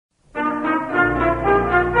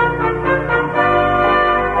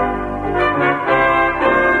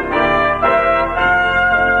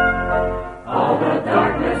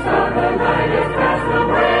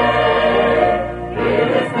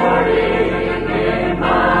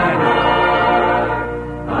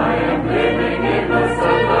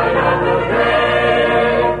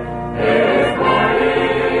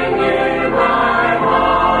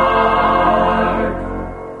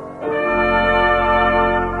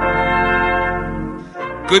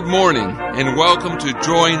Good morning, and welcome to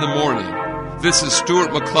Joy in the Morning. This is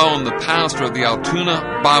Stuart McClellan, the pastor of the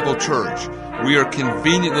Altoona Bible Church. We are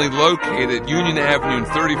conveniently located at Union Avenue and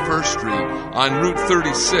 31st Street on Route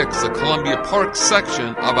 36, the Columbia Park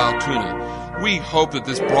section of Altoona. We hope that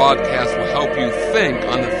this broadcast will help you think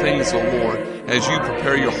on the things of the Lord as you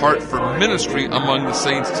prepare your heart for ministry among the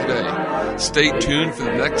saints today. Stay tuned for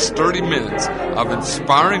the next 30 minutes of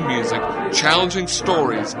inspiring music, challenging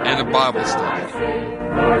stories, and a Bible study.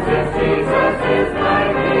 Lord, Jesus is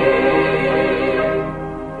my name.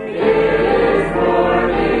 It is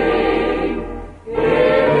morning. It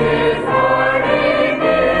is morning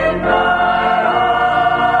in my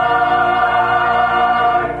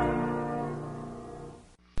heart.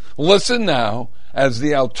 Listen now as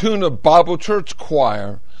the Altoona Bible Church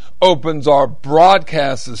Choir opens our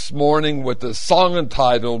broadcast this morning with a song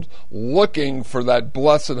entitled, Looking for That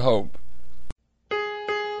Blessed Hope.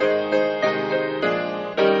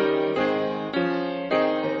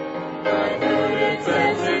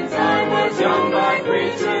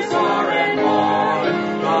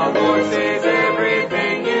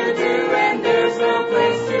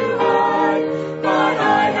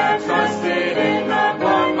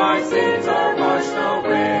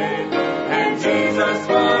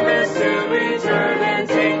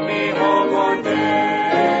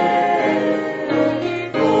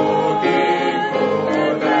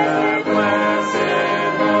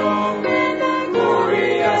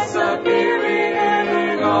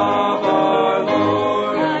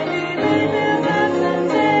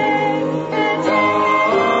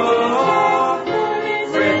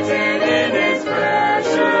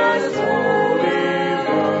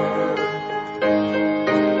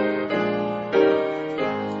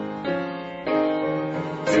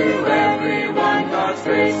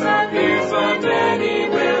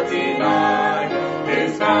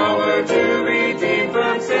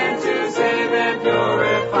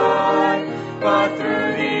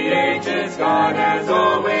 God has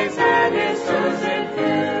always had His chosen few,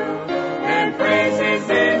 and praise His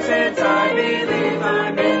name since I believe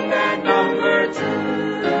I'm in that number too.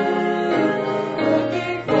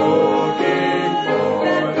 Looking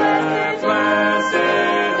for that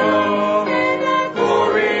blessed hope,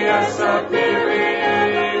 glorious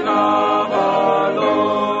appearing of our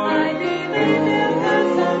Lord. I believe in that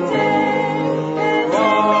someday.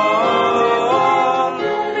 Oh,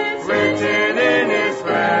 written in His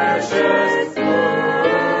precious.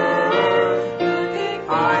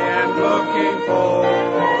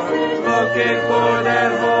 Looking for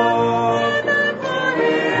that hope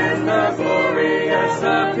and the glorious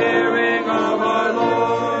appearing of our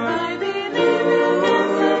Lord.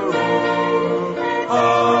 I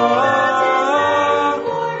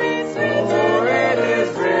believe for it is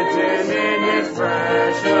written in His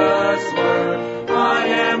precious word. I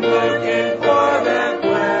am looking for that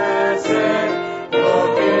blessed,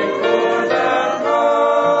 looking for that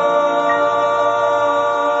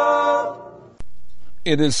hope.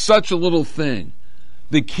 It is such a little thing,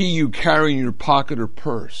 the key you carry in your pocket or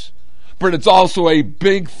purse. But it's also a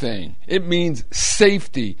big thing. It means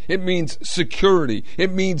safety. It means security.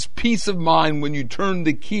 It means peace of mind when you turn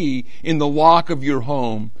the key in the lock of your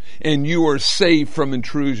home and you are safe from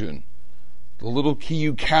intrusion. The little key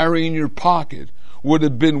you carry in your pocket would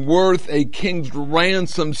have been worth a king's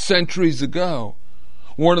ransom centuries ago.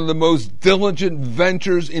 One of the most diligent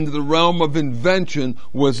ventures into the realm of invention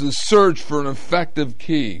was the search for an effective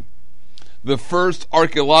key. The first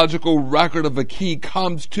archaeological record of a key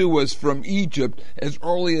comes to us from Egypt as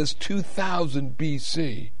early as 2000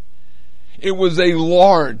 BC. It was a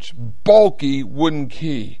large, bulky wooden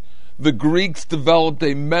key. The Greeks developed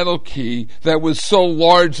a metal key that was so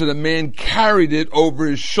large that a man carried it over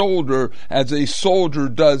his shoulder as a soldier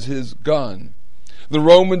does his gun. The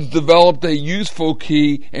Romans developed a useful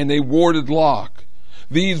key and a warded lock.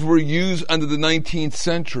 These were used under the 19th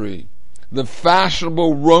century. The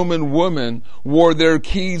fashionable Roman women wore their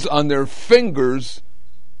keys on their fingers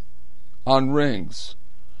on rings.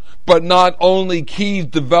 But not only keys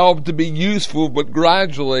developed to be useful, but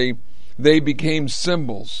gradually they became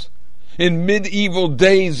symbols. In medieval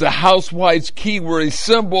days, the housewife's key were a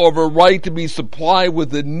symbol of her right to be supplied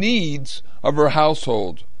with the needs of her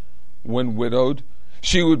household. When widowed,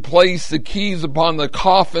 she would place the keys upon the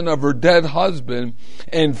coffin of her dead husband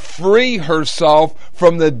and free herself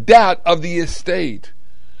from the debt of the estate.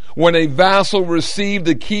 When a vassal received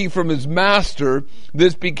a key from his master,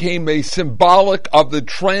 this became a symbolic of the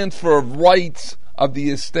transfer of rights of the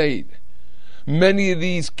estate. Many of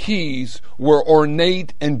these keys were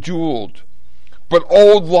ornate and jeweled, but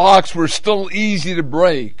old locks were still easy to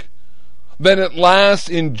break. Then at last,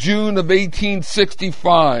 in June of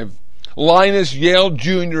 1865, Linus Yale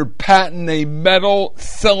Jr. patented a metal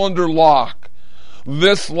cylinder lock.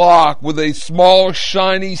 This lock, with a small,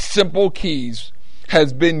 shiny, simple keys,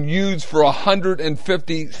 has been used for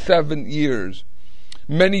 157 years.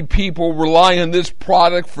 Many people rely on this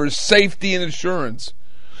product for safety and assurance.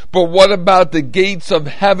 But what about the gates of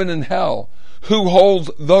heaven and hell? Who holds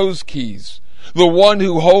those keys? The one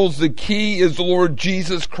who holds the key is the Lord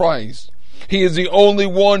Jesus Christ. He is the only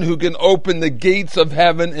one who can open the gates of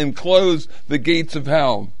heaven and close the gates of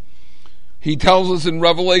hell. He tells us in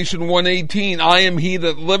Revelation 1:18, I am he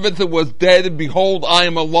that liveth and was dead, and behold, I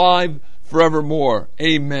am alive forevermore.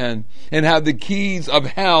 Amen. And have the keys of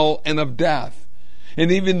hell and of death.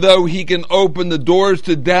 And even though he can open the doors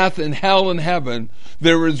to death and hell and heaven,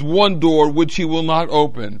 there is one door which he will not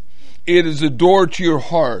open. It is a door to your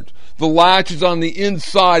heart. The latch is on the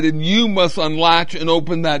inside, and you must unlatch and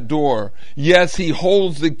open that door. Yes, he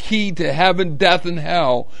holds the key to heaven, death, and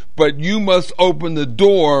hell, but you must open the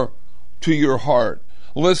door to your heart.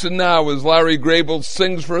 Listen now as Larry Grable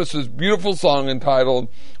sings for us this beautiful song entitled,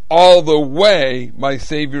 All the Way My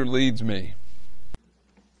Savior Leads Me.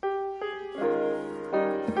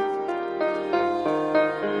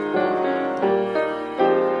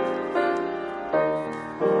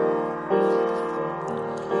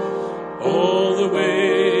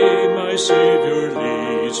 Savior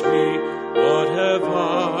leads me, what have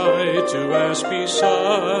I to ask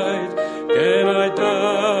beside? Can I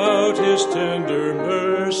doubt his tender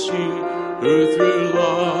mercy, who through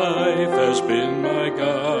life has been my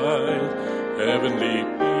guide? Heavenly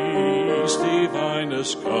peace,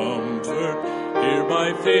 divinest comfort, here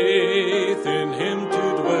by faith in him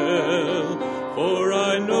to dwell. For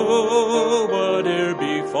I know whate'er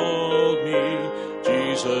befall me,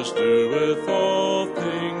 Jesus doeth all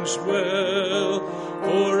things well.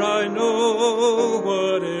 For I know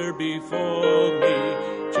whate'er befall me,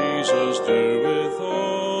 Jesus doeth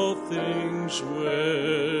all things well.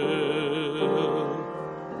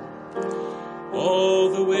 All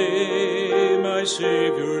the way my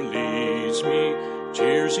Savior leads me,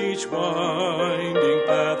 cheers each winding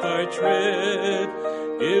path I tread,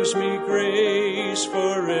 gives me grace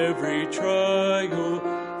for every trial,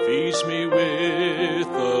 feeds me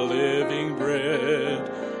with the living bread.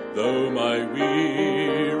 Though my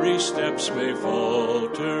weary steps may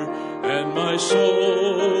falter, and my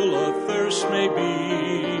soul athirst may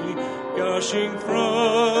be, gushing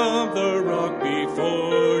from the rock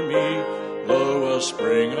before me, lo, a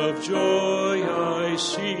spring of joy I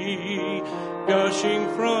see. Gushing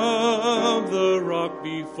from the rock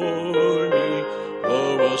before me,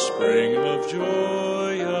 lo, a spring of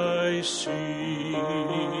joy I see.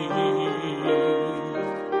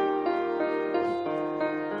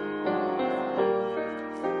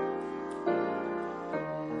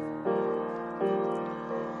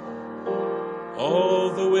 All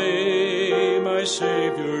the way my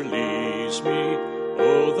Savior leads me,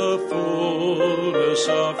 oh, the fullness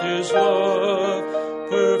of his love,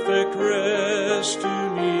 perfect rest to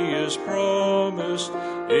me is promised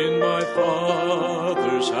in my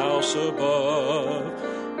Father's house above.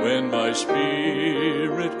 When my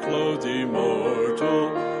spirit, clothed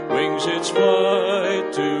immortal, wings its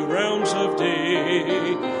flight to realms of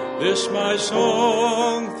day, this my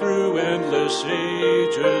song through endless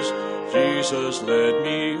ages, Jesus led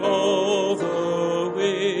me all the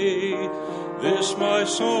way. This my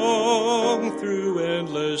song through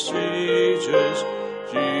endless ages,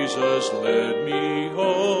 Jesus led me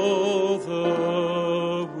all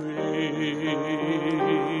the way.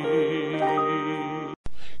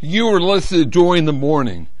 You are listening to Joy in the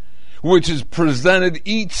Morning, which is presented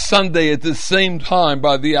each Sunday at the same time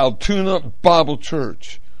by the Altoona Bible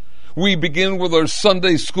Church. We begin with our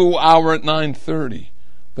Sunday school hour at 9:30.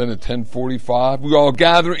 Then at 10:45, we all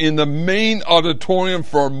gather in the main auditorium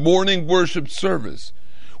for our morning worship service.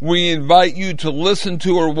 We invite you to listen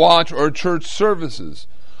to or watch our church services.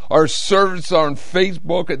 Our services are on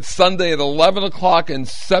Facebook at Sunday at 11 o'clock and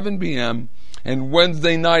 7 p.m. and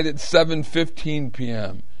Wednesday night at 7:15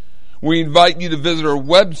 p.m. We invite you to visit our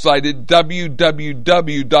website at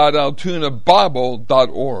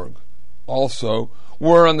www.altoonabible.org. Also,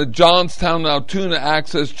 we're on the Johnstown Altoona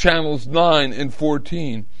Access Channels 9 and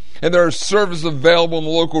 14. And there are services available on the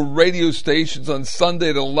local radio stations on Sunday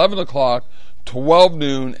at 11 o'clock, 12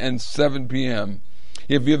 noon, and 7 p.m.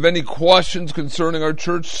 If you have any questions concerning our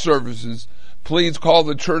church services, please call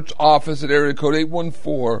the church office at area code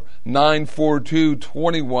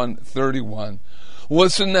 814-942-2131.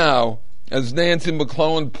 Listen now as Nancy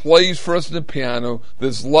McClellan plays for us on the piano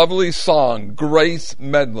this lovely song, Grace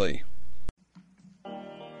Medley.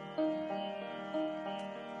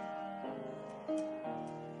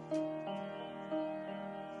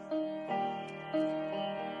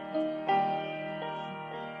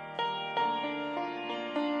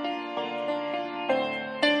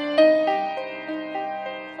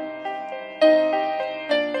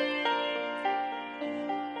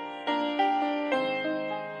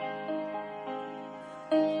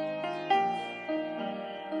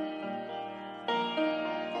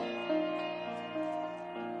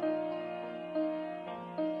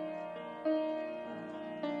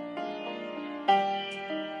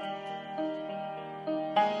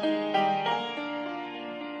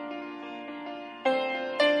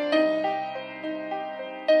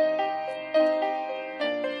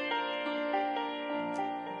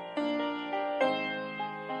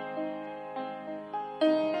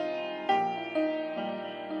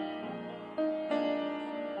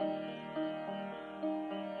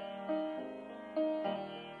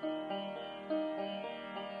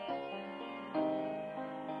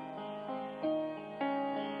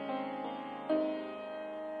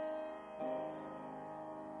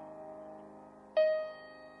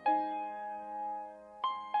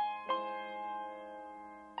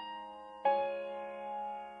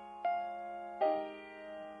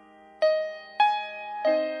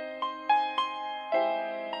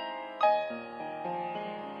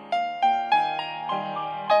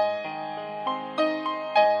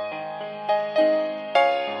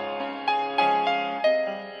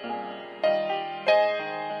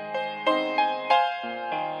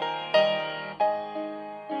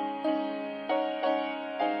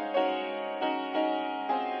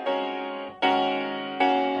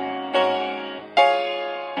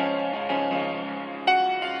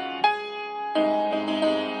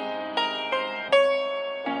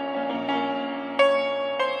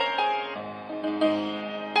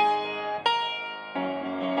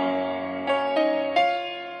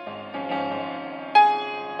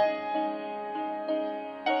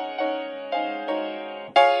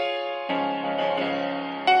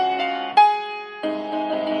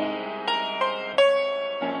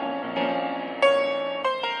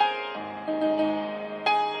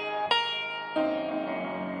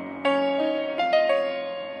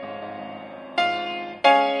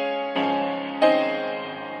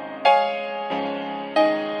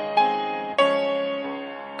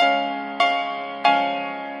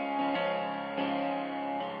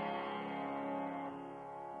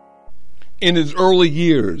 In his early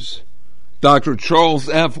years, Dr. Charles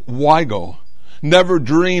F. Weigel never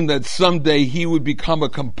dreamed that someday he would become a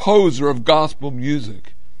composer of gospel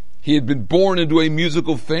music. He had been born into a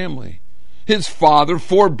musical family. His father,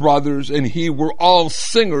 4 brothers, and he were all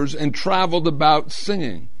singers and traveled about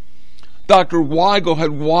singing. Dr. Weigel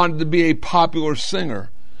had wanted to be a popular singer,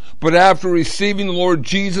 but after receiving the Lord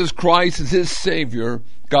Jesus Christ as his Savior,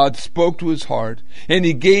 God spoke to his heart, and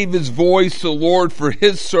he gave his voice to the Lord for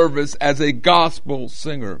his service as a gospel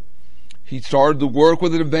singer. He started to work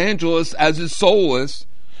with an evangelist as his soloist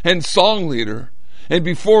and song leader, and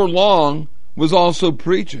before long was also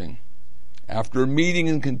preaching. After a meeting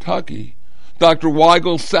in Kentucky, Dr.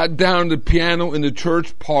 Weigel sat down at the piano in the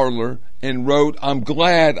church parlor and wrote, "I'm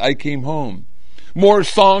glad I came home." More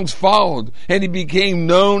songs followed, and he became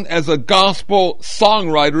known as a gospel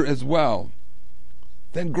songwriter as well.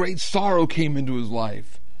 Then great sorrow came into his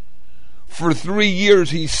life. For 3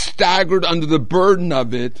 years he staggered under the burden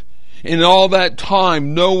of it, and in all that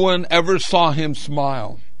time no one ever saw him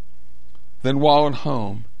smile. Then while at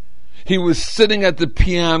home, he was sitting at the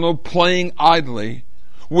piano playing idly,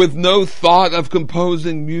 with no thought of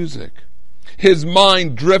composing music. His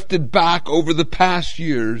mind drifted back over the past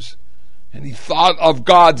years, and he thought of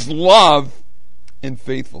God's love and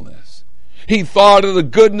faithfulness. He thought of the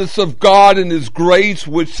goodness of God and his grace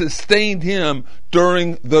which sustained him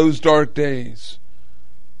during those dark days.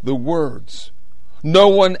 The words, "No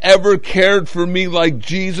one ever cared for me like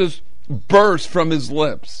Jesus," burst from his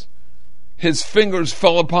lips. His fingers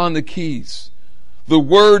fell upon the keys. The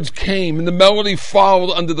words came, and the melody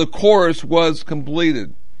followed until the chorus was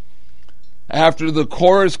completed. After the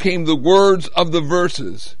chorus came the words of the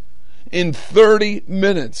verses. In 30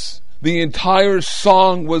 minutes, the entire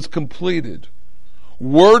song was completed,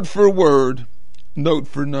 word for word, note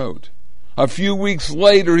for note. A few weeks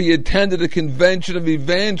later, he attended a convention of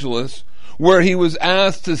evangelists where he was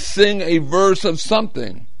asked to sing a verse of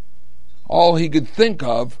something. All he could think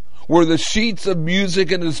of were the sheets of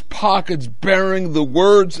music in his pockets bearing the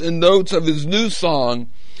words and notes of his new song,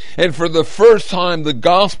 and for the first time the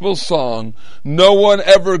gospel song, "No One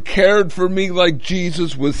Ever Cared for Me Like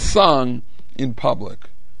Jesus," was sung in public.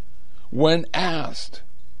 When asked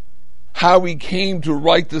how he came to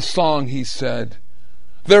write the song, he said,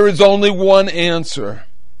 "There is only one answer.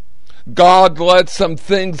 God let some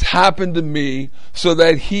things happen to me so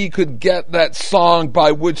that he could get that song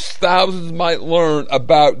by which thousands might learn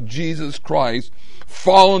about Jesus Christ,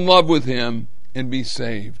 fall in love with him, and be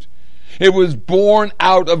saved. It was born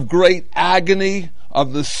out of great agony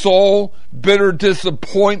of the soul, bitter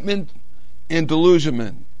disappointment, and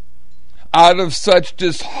delusionment. Out of such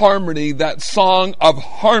disharmony, that song of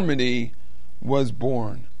harmony was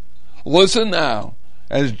born." Listen now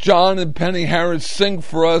as John and Penny Harris sing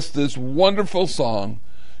for us this wonderful song,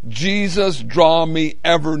 "Jesus, Draw Me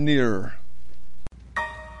Ever Nearer."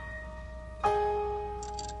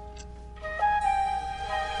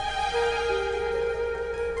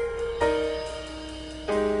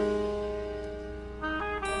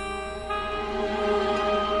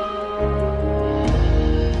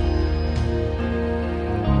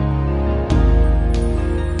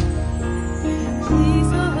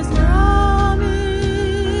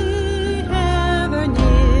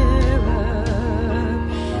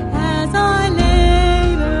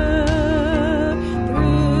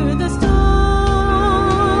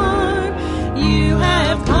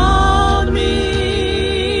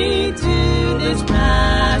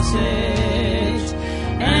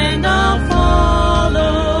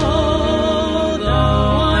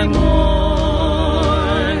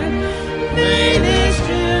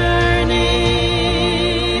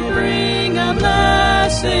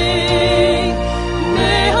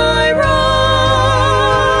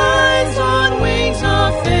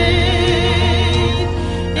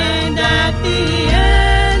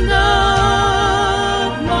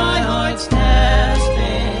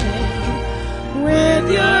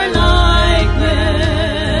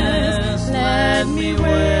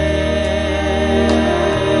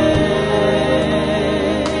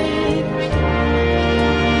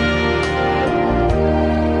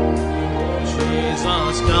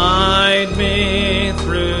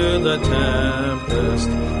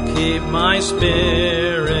 My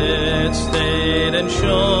spirit stayed and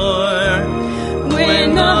sure.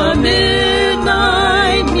 When the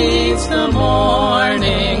midnight meets the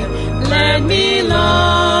morning, let me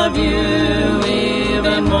love you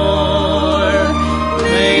even more.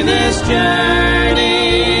 May this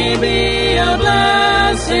journey be a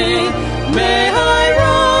blessing. May I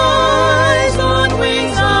rise on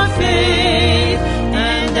wings of faith,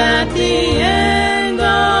 and at the end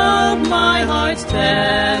of my my heart's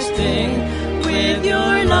testing, with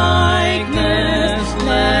your likeness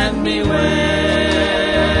let me weigh.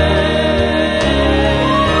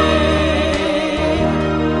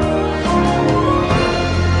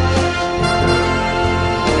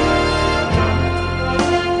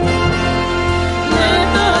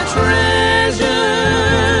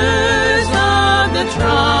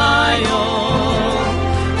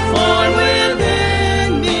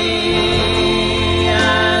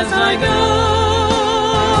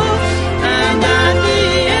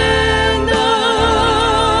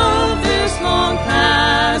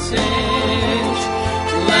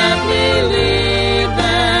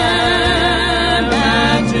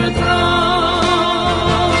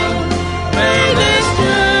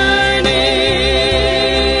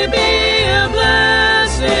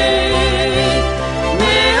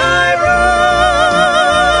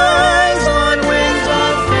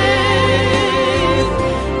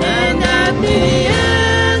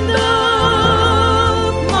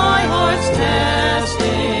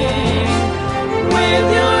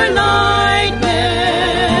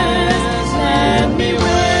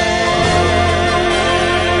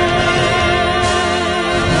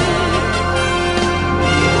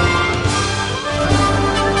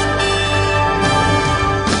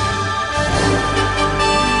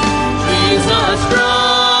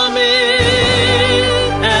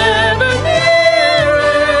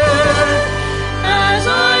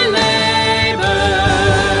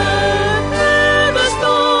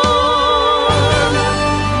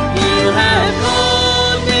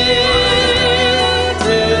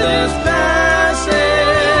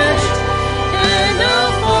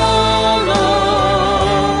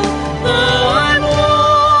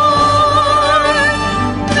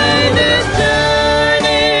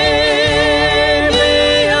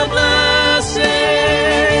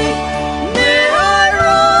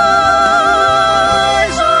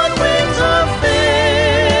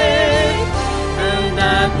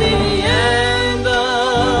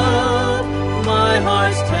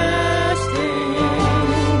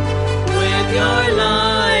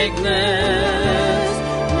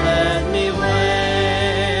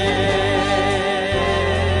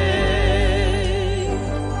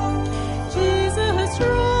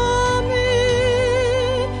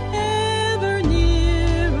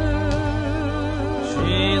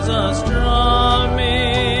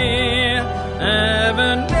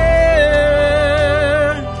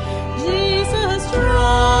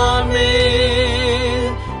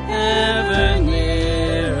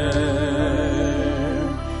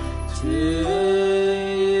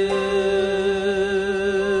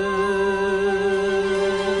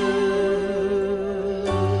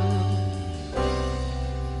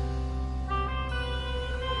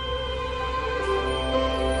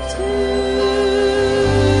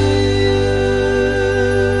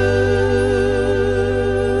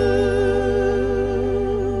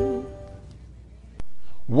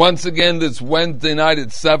 Once again, this Wednesday night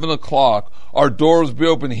at 7 o'clock, our doors will be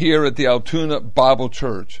open here at the Altoona Bible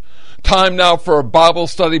Church. Time now for our Bible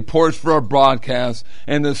study portion for our broadcast.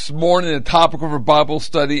 And this morning, the topic of our Bible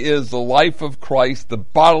study is the life of Christ, the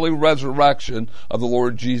bodily resurrection of the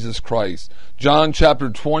Lord Jesus Christ. John chapter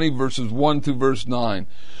 20, verses 1 through verse 9.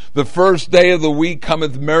 The first day of the week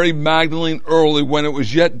cometh Mary Magdalene early, when it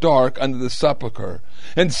was yet dark, unto the sepulchre,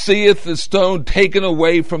 and seeth the stone taken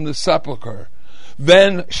away from the sepulchre.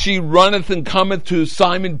 Then she runneth and cometh to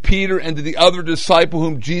Simon Peter and to the other disciple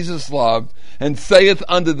whom Jesus loved, and saith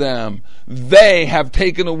unto them, They have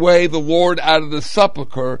taken away the Lord out of the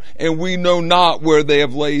sepulchre, and we know not where they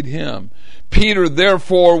have laid him. Peter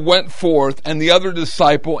therefore went forth, and the other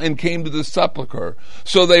disciple, and came to the sepulchre.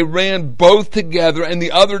 So they ran both together, and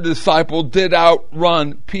the other disciple did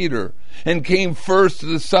outrun Peter, and came first to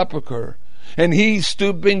the sepulchre. And he,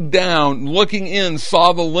 stooping down, looking in,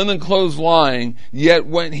 saw the linen clothes lying, yet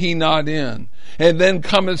went he not in. And then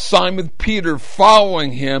cometh Simon Peter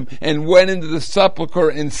following him, and went into the sepulchre,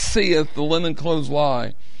 and seeth the linen clothes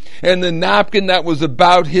lie, and the napkin that was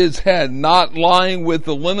about his head, not lying with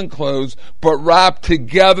the linen clothes, but wrapped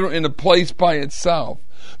together in a place by itself.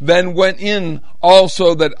 Then went in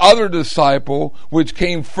also that other disciple, which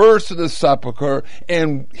came first to the sepulchre,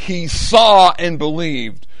 and he saw and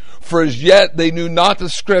believed. For as yet they knew not the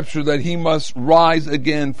scripture that he must rise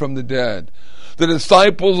again from the dead. The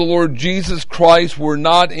disciples of the Lord Jesus Christ were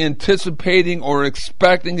not anticipating or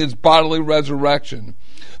expecting his bodily resurrection.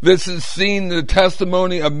 This is seen in the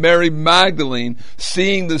testimony of Mary Magdalene.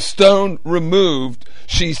 Seeing the stone removed,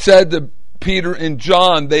 she said to Peter and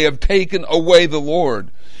John, They have taken away the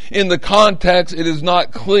Lord. In the context, it is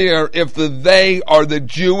not clear if the they are the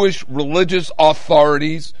Jewish religious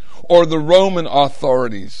authorities, or the Roman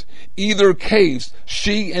authorities. Either case,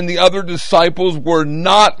 she and the other disciples were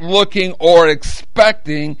not looking or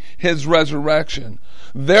expecting his resurrection.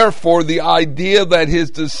 Therefore, the idea that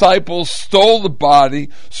his disciples stole the body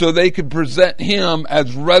so they could present him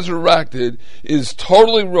as resurrected is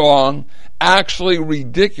totally wrong, actually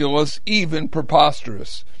ridiculous, even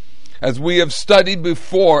preposterous. As we have studied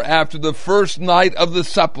before, after the first night of the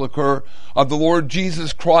sepulchre of the Lord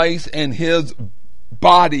Jesus Christ, and his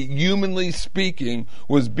body, humanly speaking,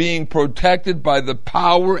 was being protected by the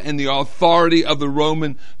power and the authority of the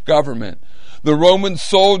Roman government. The Roman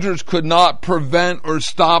soldiers could not prevent or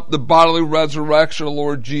stop the bodily resurrection of the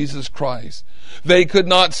Lord Jesus Christ. They could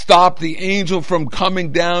not stop the angel from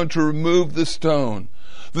coming down to remove the stone.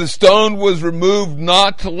 The stone was removed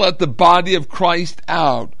not to let the body of Christ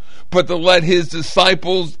out, but to let his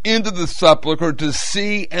disciples into the sepulchre to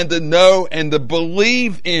see and to know and to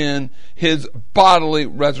believe in his bodily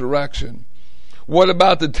resurrection. What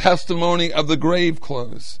about the testimony of the grave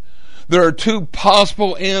clothes? There are two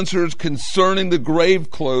possible answers concerning the grave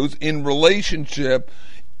clothes in relationship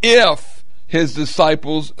if his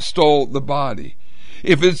disciples stole the body.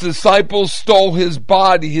 If his disciples stole his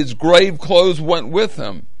body, his grave clothes went with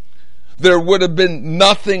him. There would have been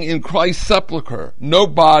nothing in Christ's sepulchre. No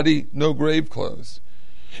body, no grave clothes.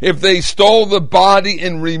 If they stole the body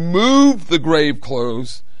and removed the grave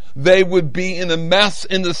clothes, they would be in a mess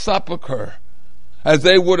in the sepulchre, as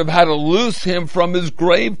they would have had to loose him from his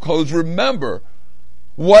grave clothes. Remember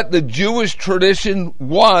what the Jewish tradition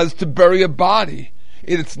was to bury a body.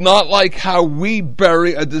 It's not like how we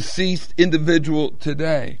bury a deceased individual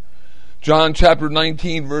today. John chapter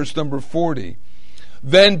 19, verse number 40.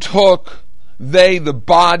 Then took they the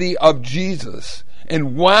body of Jesus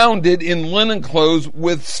and wound it in linen clothes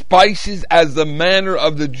with spices, as the manner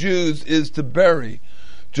of the Jews is to bury.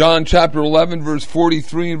 John chapter 11, verse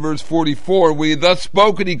 43 and verse 44, we thus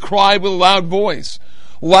spoke, and he cried with a loud voice,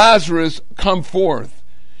 Lazarus, come forth.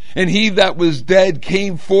 And he that was dead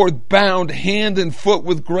came forth, bound hand and foot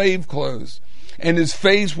with grave clothes, and his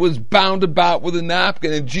face was bound about with a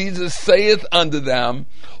napkin. And Jesus saith unto them,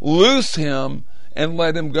 Loose him, and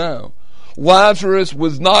let him go. Lazarus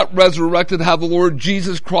was not resurrected how the Lord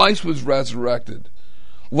Jesus Christ was resurrected.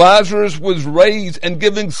 Lazarus was raised and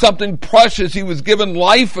given something precious. He was given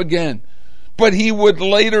life again, but he would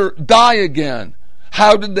later die again.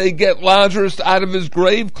 How did they get Lazarus out of his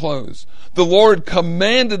grave clothes? The Lord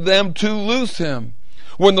commanded them to loose him.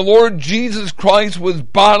 When the Lord Jesus Christ was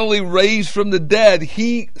bodily raised from the dead,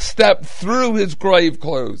 he stepped through his grave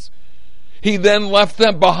clothes. He then left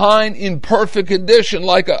them behind in perfect condition,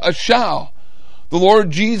 like a shell. The Lord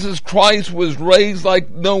Jesus Christ was raised like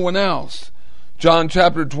no one else. John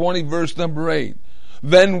chapter 20, verse number 8.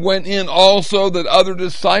 Then went in also that other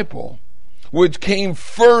disciple, which came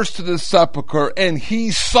first to the sepulchre, and he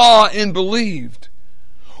saw and believed.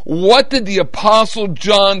 What did the apostle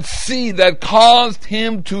John see that caused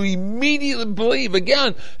him to immediately believe?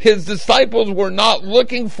 Again, his disciples were not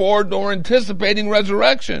looking for nor anticipating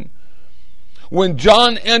resurrection. When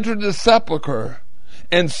John entered the sepulchre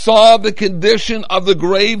and saw the condition of the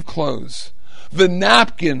grave clothes, the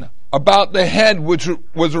napkin about the head, which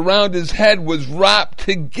was around his head, was wrapped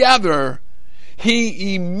together,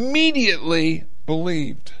 he immediately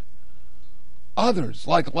believed. Others,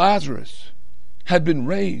 like Lazarus, had been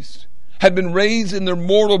raised in their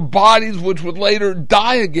mortal bodies, which would later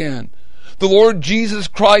die again. The Lord Jesus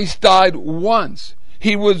Christ died once.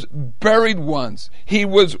 He was buried once. He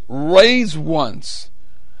was raised once,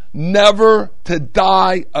 never to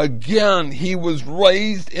die again. He was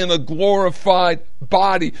raised in a glorified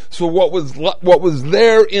body. So what was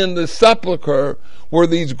there in the sepulchre were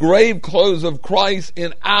these grave clothes of Christ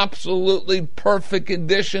in absolutely perfect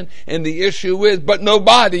condition. And the issue is, but no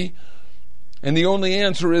body. And the only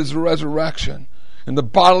answer is the resurrection. And the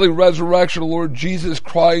bodily resurrection of the Lord Jesus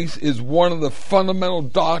Christ is one of the fundamental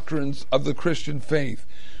doctrines of the Christian faith.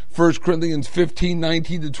 1 Corinthians 15,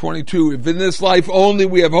 19 to 22. If in this life only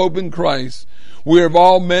we have hope in Christ, we are of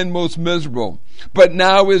all men most miserable. But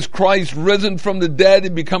now is Christ risen from the dead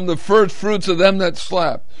and become the first fruits of them that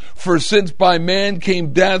slept. For since by man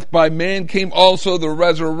came death, by man came also the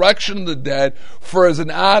resurrection of the dead. For as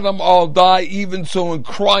in Adam all die, even so in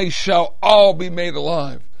Christ shall all be made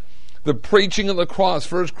alive. The preaching of the cross,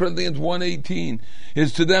 1 Corinthians 1:18,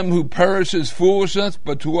 is to them who perish as foolishness,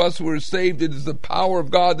 but to us who are saved, it is the power of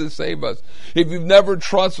God to save us. If you've never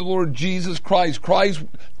trusted the Lord Jesus Christ, Christ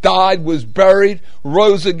died, was buried,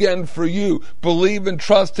 rose again for you. Believe and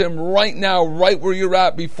trust Him right now, right where you're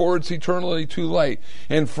at, before it's eternally too late.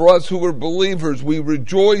 And for us who are believers, we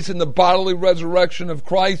rejoice in the bodily resurrection of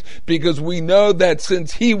Christ, because we know that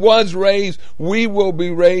since He was raised, we will be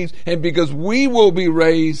raised. And because we will be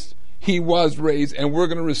raised, He was raised. And we're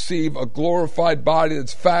going to receive a glorified body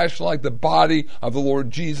that's fashioned like the body of the Lord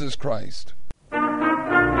Jesus Christ.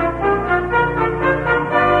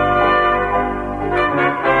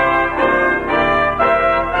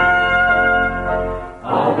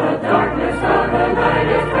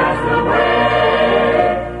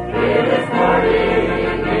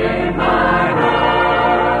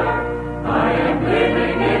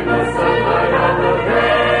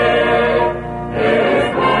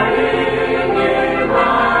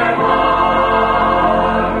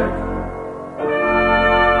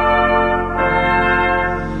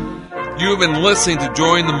 You've been listening to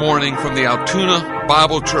Joy in the Morning from the Altoona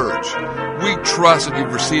Bible Church. We trust that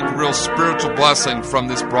you've received a real spiritual blessing from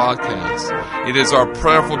this broadcast. It is our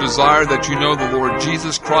prayerful desire that you know the Lord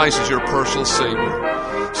Jesus Christ is your personal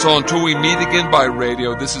Savior. So until we meet again by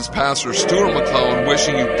radio, this is Pastor Stuart McClellan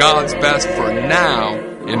wishing you God's best for now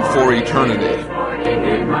and for eternity.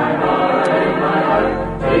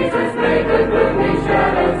 Jesus made the gloomy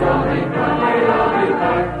shadows only one day I'll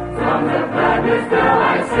depart. Songs of gladness still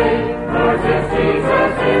I sing, for since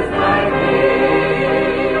Jesus is